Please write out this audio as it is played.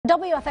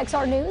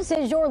WFXR News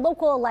is your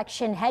local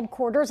election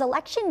headquarters.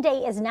 Election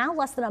day is now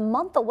less than a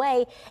month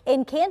away,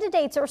 and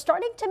candidates are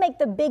starting to make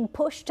the big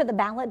push to the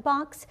ballot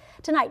box.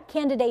 Tonight,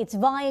 candidates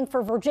vying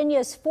for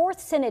Virginia's 4th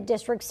Senate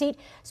District seat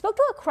spoke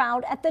to a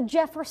crowd at the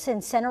Jefferson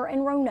Center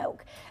in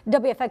Roanoke.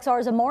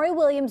 WFXR's Amari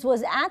Williams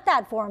was at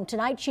that forum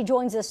tonight. She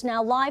joins us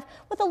now live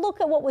with a look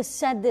at what was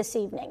said this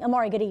evening.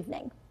 Amari, good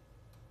evening.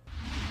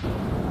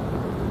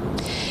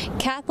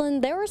 Kathleen,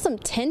 there were some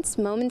tense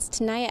moments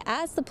tonight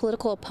as the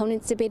political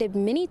opponents debated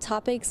many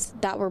topics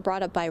that were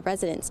brought up by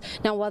residents.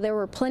 Now, while there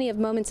were plenty of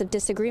moments of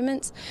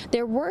disagreements,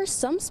 there were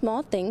some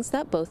small things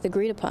that both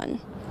agreed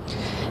upon.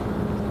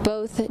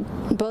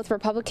 Both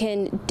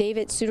Republican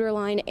David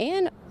Suetterlein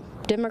and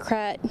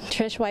Democrat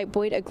Trish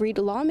Boyd agreed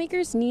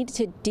lawmakers need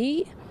to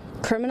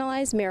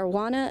decriminalize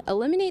marijuana,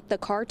 eliminate the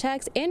car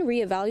tax, and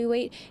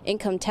reevaluate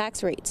income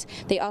tax rates.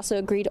 They also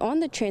agreed on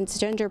the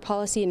transgender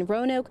policy in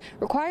Roanoke,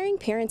 requiring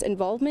parents'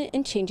 involvement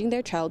in changing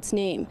their child's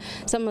name.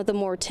 Some of the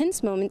more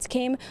tense moments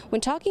came when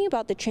talking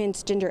about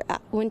transgender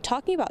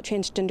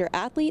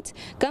athletes,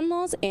 gun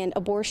laws, and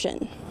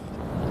abortion.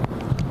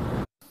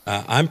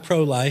 I'm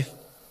pro-life.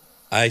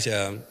 I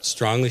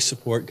strongly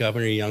support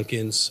Governor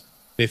Youngkin's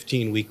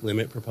 15-week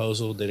limit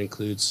proposal that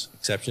includes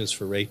exceptions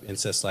for rape,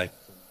 incest, life.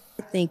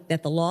 I think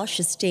that the law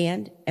should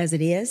stand as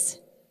it is.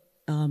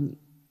 In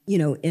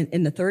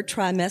the 3rd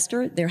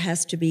trimester, there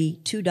has to be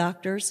 2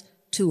 doctors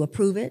to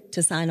approve it,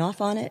 to sign off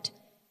on it.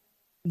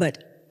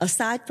 But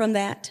aside from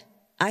that,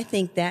 I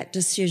think that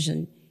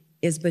decision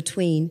is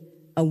between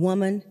a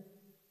woman,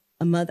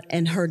 a mother,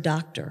 and her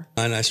doctor.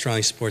 And I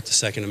strongly support the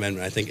Second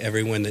Amendment. I think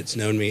everyone that's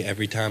known me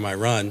every time I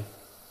run,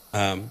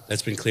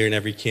 that's been clear in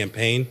every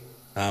campaign.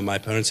 My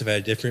opponents have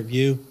had a different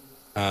view.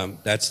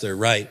 That's their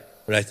right.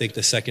 But I think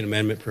the Second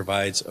Amendment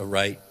provides a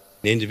right,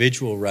 an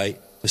individual right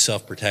to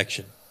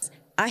self-protection.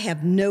 I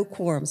have no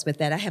quorums with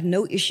that. I have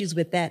no issues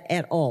with that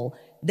at all.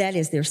 That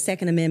is their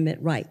Second Amendment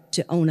right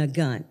to own a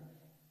gun.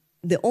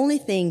 The only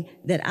thing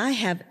that I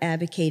have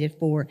advocated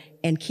for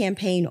and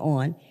campaigned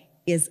on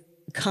is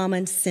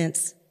common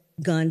sense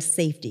gun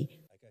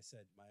safety. Like I said,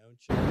 my own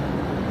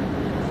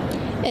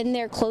In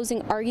their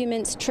closing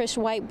arguments, Trish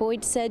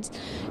Boyd said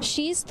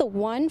she's the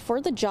one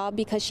for the job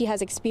because she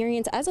has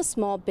experience as a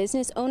small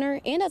business owner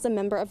and as a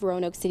member of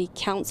Roanoke City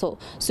Council.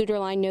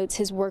 Suetterlein notes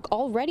his work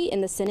already in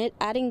the Senate,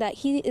 adding that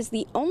he is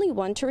the only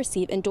one to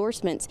receive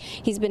endorsements.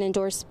 He's been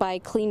endorsed by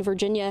Clean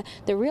Virginia,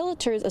 the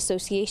Realtors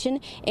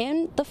Association,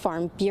 and the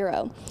Farm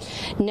Bureau.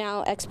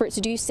 Now, experts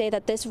do say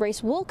that this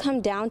race will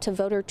come down to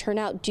voter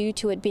turnout due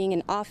to it being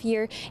an off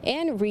year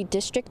and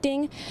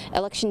redistricting.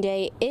 Election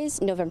day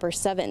is November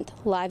 7th.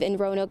 Live in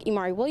Roanoke,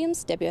 Amari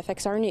Williams,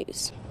 WFXR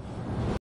News.